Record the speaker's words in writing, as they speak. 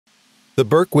The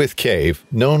Birkwith Cave,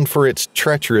 known for its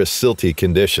treacherous silty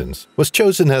conditions, was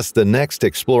chosen as the next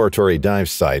exploratory dive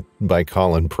site by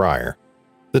Colin Pryer.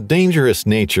 The dangerous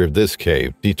nature of this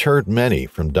cave deterred many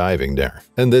from diving there,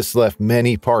 and this left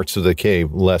many parts of the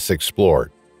cave less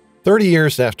explored. 30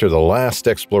 years after the last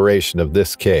exploration of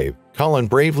this cave, Colin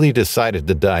bravely decided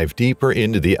to dive deeper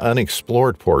into the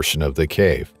unexplored portion of the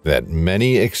cave that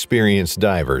many experienced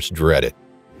divers dreaded.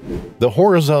 The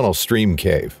horizontal stream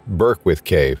cave, Birkwith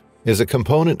Cave, is a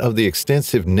component of the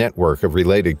extensive network of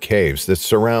related caves that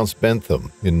surrounds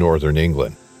Bentham in northern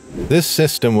England. This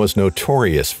system was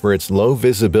notorious for its low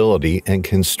visibility and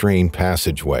constrained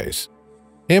passageways.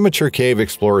 Amateur cave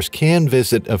explorers can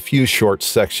visit a few short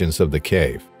sections of the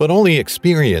cave, but only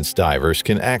experienced divers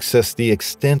can access the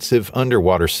extensive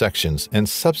underwater sections and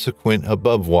subsequent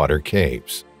above-water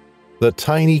caves. The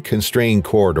tiny constrained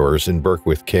corridors in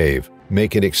Birkwith Cave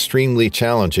make it extremely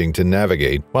challenging to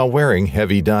navigate while wearing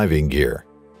heavy diving gear.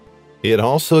 It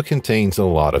also contains a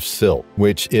lot of silt,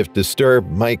 which, if disturbed,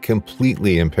 might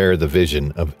completely impair the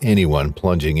vision of anyone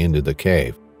plunging into the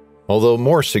cave. Although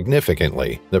more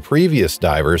significantly, the previous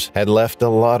divers had left a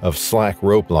lot of slack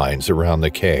rope lines around the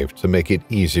cave to make it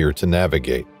easier to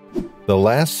navigate. The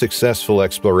last successful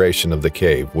exploration of the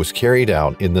cave was carried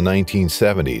out in the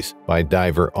 1970s by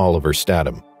diver Oliver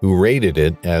Statham, who rated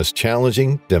it as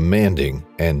challenging, demanding,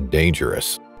 and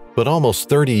dangerous. But almost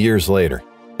 30 years later,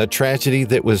 a tragedy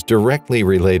that was directly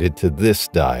related to this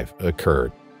dive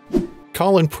occurred.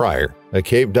 Colin Pryer, a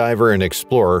cave diver and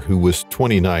explorer who was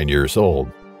 29 years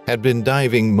old, had been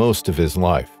diving most of his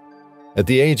life. At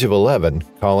the age of 11,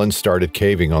 Colin started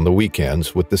caving on the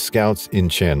weekends with the Scouts in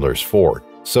Chandler's Ford,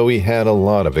 so he had a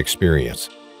lot of experience.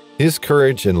 His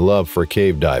courage and love for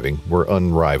cave diving were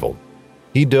unrivaled.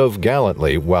 He dove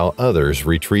gallantly while others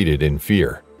retreated in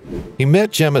fear. He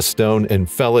met Gemma Stone and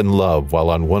fell in love while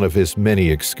on one of his many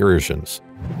excursions.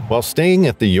 While staying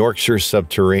at the Yorkshire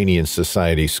Subterranean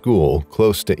Society School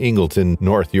close to Ingleton,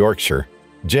 North Yorkshire,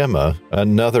 Gemma,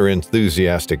 another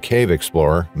enthusiastic cave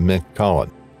explorer, met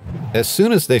Colin. As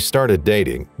soon as they started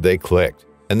dating, they clicked,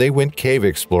 and they went cave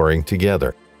exploring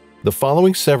together. The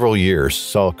following several years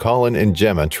saw Colin and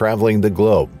Gemma traveling the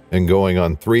globe and going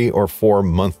on 3 or 4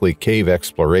 monthly cave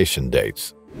exploration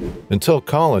dates, until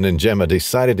Colin and Gemma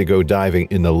decided to go diving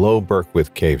in the low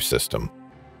Birkwith Cave system.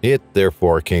 It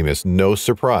therefore came as no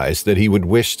surprise that he would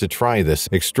wish to try this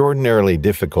extraordinarily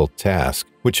difficult task,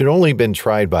 which had only been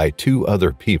tried by 2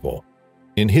 other people.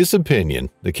 In his opinion,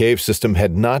 the cave system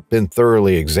had not been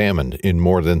thoroughly examined in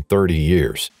more than 30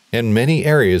 years, and many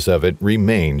areas of it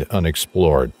remained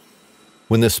unexplored.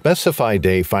 When the specified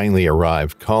day finally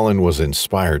arrived, Colin was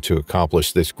inspired to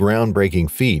accomplish this groundbreaking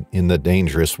feat in the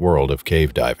dangerous world of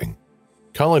cave diving.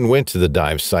 Colin went to the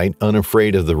dive site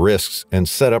unafraid of the risks and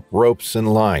set up ropes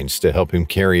and lines to help him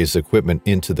carry his equipment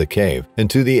into the cave and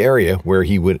to the area where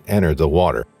he would enter the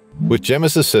water. With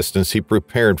Gemma's assistance, he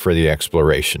prepared for the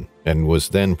exploration and was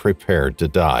then prepared to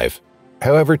dive.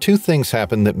 However, 2 things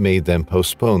happened that made them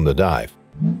postpone the dive.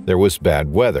 There was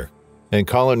bad weather, and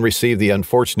Colin received the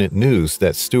unfortunate news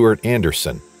that Stuart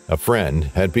Anderson, a friend,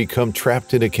 had become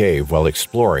trapped in a cave while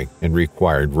exploring and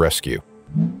required rescue.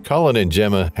 Colin and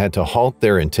Gemma had to halt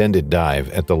their intended dive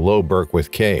at the low Birkwith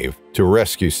Cave to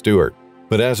rescue Stuart,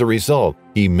 but as a result,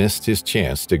 he missed his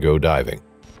chance to go diving.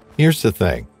 Here's the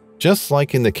thing, just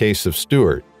like in the case of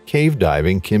Stuart, cave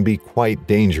diving can be quite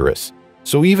dangerous,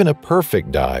 so even a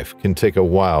perfect dive can take a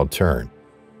wild turn.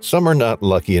 Some are not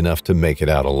lucky enough to make it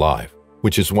out alive,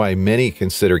 which is why many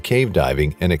consider cave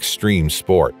diving an extreme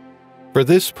sport. For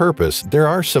this purpose, there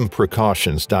are some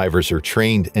precautions divers are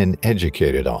trained and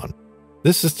educated on.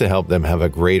 This is to help them have a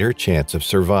greater chance of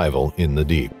survival in the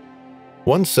deep.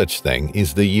 One such thing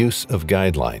is the use of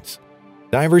guidelines.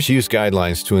 Divers use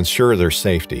guidelines to ensure their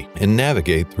safety and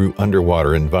navigate through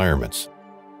underwater environments.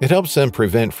 It helps them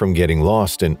prevent from getting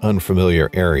lost in unfamiliar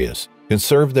areas,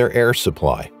 conserve their air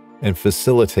supply, and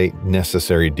facilitate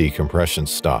necessary decompression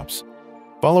stops.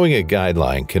 Following a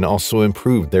guideline can also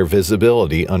improve their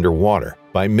visibility underwater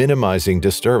by minimizing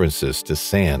disturbances to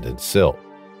sand and silt.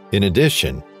 In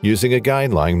addition, using a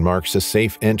guideline marks a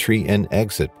safe entry and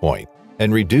exit point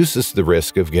and reduces the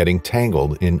risk of getting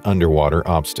tangled in underwater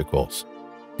obstacles.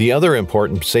 The other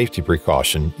important safety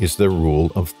precaution is the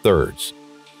rule of thirds.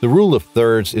 The rule of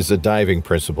thirds is a diving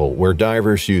principle where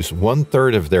divers use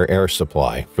 1/3 of their air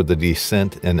supply for the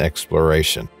descent and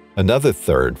exploration, another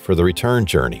third for the return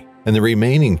journey, and the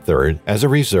remaining third as a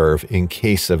reserve in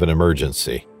case of an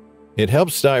emergency. It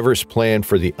helps divers plan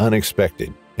for the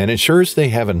unexpected and ensures they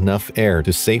have enough air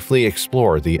to safely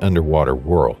explore the underwater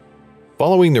world.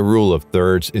 Following the rule of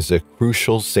thirds is a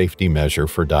crucial safety measure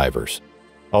for divers.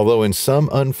 although in some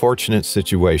unfortunate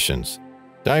situations,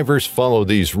 divers follow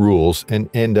these rules and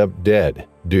end up dead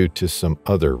due to some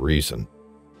other reason.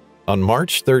 On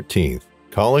March 13th,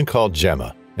 Colin called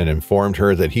Gemma and informed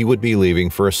her that he would be leaving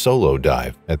for a solo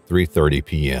dive at 3:30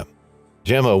 p.m.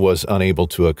 Gemma was unable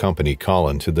to accompany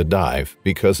Colin to the dive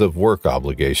because of work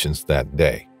obligations that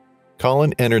day.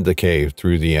 Colin entered the cave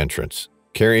through the entrance,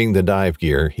 carrying the dive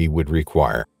gear he would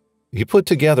require. He put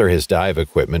together his dive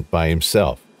equipment by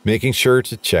himself, making sure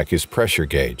to check his pressure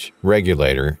gauge,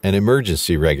 regulator, and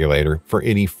emergency regulator for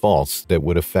any faults that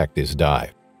would affect his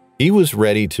dive. He was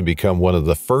ready to become one of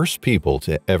the first people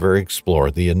to ever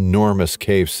explore the enormous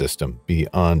cave system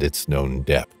beyond its known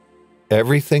depth.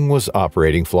 Everything was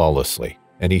operating flawlessly,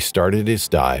 and he started his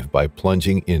dive by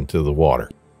plunging into the water.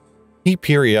 He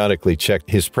periodically checked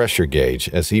his pressure gauge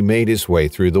as he made his way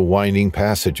through the winding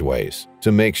passageways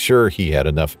to make sure he had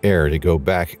enough air to go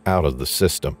back out of the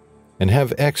system and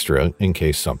have extra in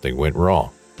case something went wrong.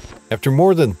 After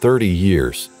more than 30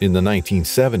 years, in the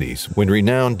 1970s, when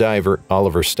renowned diver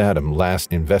Oliver Statham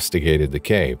last investigated the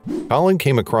cave, Colin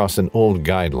came across an old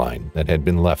guideline that had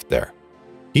been left there.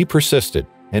 He persisted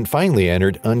and finally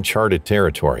entered uncharted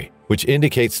territory, which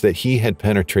indicates that he had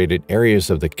penetrated areas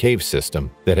of the cave system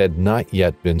that had not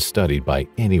yet been studied by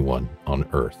anyone on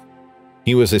Earth.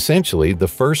 He was essentially the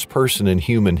first person in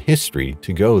human history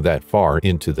to go that far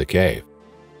into the cave.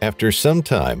 After some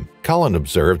time, Colin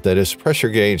observed that his pressure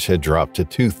gauge had dropped to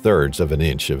 2/3 of an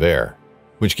inch of air,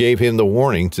 which gave him the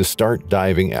warning to start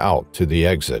diving out to the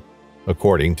exit,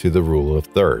 according to the rule of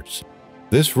thirds.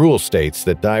 This rule states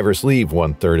that divers leave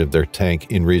 1/3 of their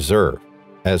tank in reserve,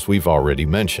 as we've already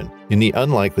mentioned, in the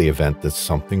unlikely event that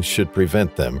something should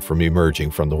prevent them from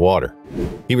emerging from the water.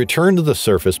 He returned to the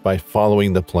surface by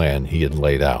following the plan he had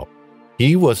laid out.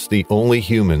 He was the only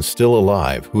human still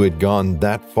alive who had gone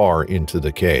that far into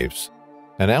the caves,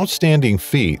 an outstanding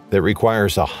feat that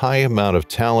requires a high amount of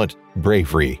talent,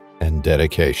 bravery, and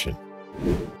dedication.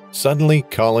 Suddenly,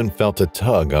 Colin felt a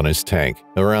tug on his tank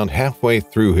around halfway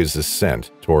through his ascent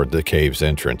toward the cave's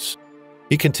entrance.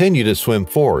 He continued to swim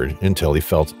forward until he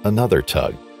felt another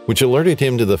tug, which alerted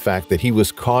him to the fact that he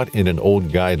was caught in an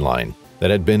old guideline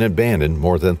that had been abandoned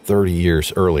more than 30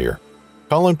 years earlier.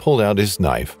 Colin pulled out his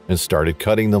knife and started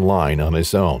cutting the line on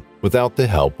his own without the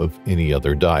help of any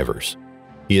other divers.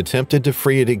 He attempted to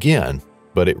free it again,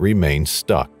 but it remained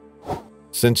stuck.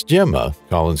 Since Gemma,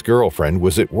 Colin's girlfriend,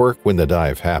 was at work when the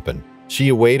dive happened, she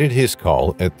awaited his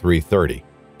call at 3:30,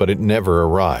 but it never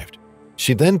arrived.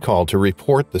 She then called to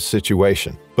report the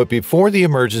situation, but before the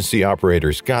emergency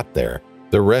operators got there,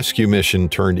 the rescue mission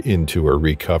turned into a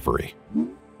recovery.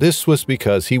 This was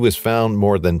because he was found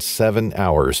more than 7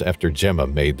 hours after Gemma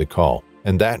made the call,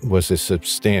 and that was a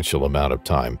substantial amount of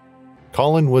time.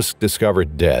 Colin was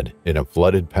discovered dead in a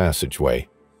flooded passageway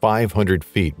 500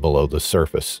 feet below the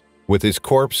surface, with his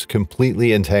corpse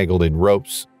completely entangled in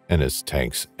ropes and his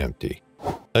tanks empty.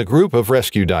 A group of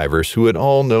rescue divers who had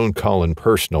all known Colin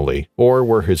personally or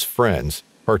were his friends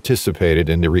participated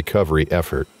in the recovery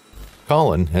effort.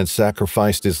 Colin had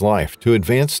sacrificed his life to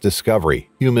advance discovery,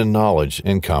 human knowledge,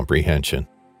 and comprehension.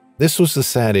 This was a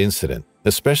sad incident,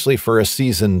 especially for a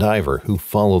seasoned diver who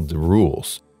followed the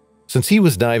rules. Since he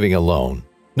was diving alone,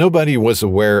 nobody was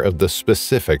aware of the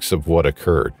specifics of what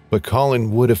occurred, but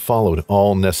Colin would have followed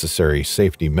all necessary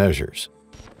safety measures.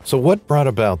 So what brought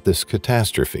about this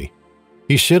catastrophe?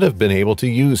 He should have been able to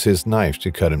use his knife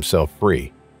to cut himself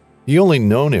free. The only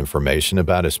known information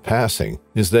about his passing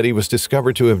is that he was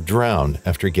discovered to have drowned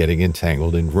after getting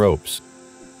entangled in ropes.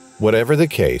 Whatever the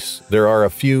case, there are a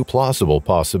few plausible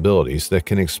possibilities that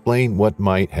can explain what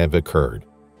might have occurred.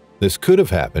 This could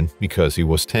have happened because he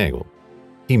was tangled.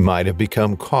 He might have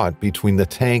become caught between the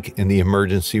tank and the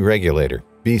emergency regulator,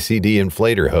 BCD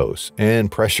inflator hose,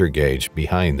 and pressure gauge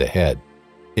behind the head.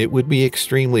 It would be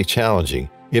extremely challenging,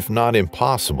 if not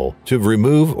impossible, to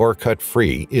remove or cut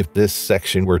free if this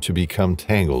section were to become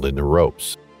tangled in the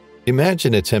ropes.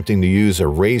 Imagine attempting to use a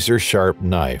razor-sharp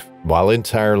knife while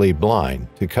entirely blind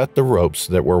to cut the ropes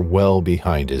that were well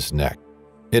behind his neck.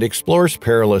 It explores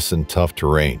perilous and tough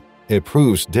terrain. It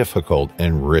proves difficult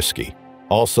and risky.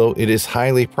 Also, it is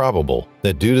highly probable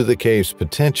that due to the cave's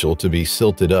potential to be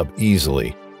silted up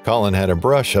easily, Colin had a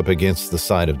brush up against the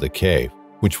side of the cave,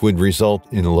 which would result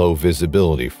in low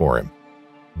visibility for him.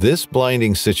 This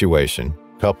blinding situation,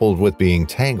 coupled with being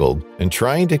tangled and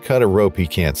trying to cut a rope he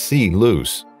can't see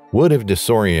loose, would have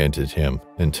disoriented him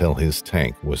until his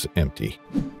tank was empty.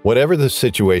 Whatever the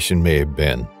situation may have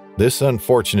been, this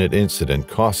unfortunate incident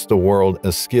cost the world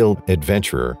a skilled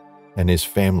adventurer and his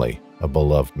family a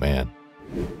beloved man.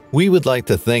 We would like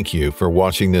to thank you for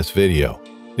watching this video.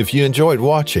 If you enjoyed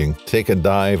watching, take a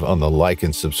dive on the like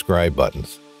and subscribe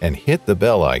buttons and hit the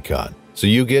bell icon so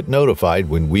you get notified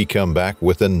when we come back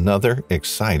with another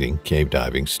exciting cave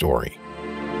diving story.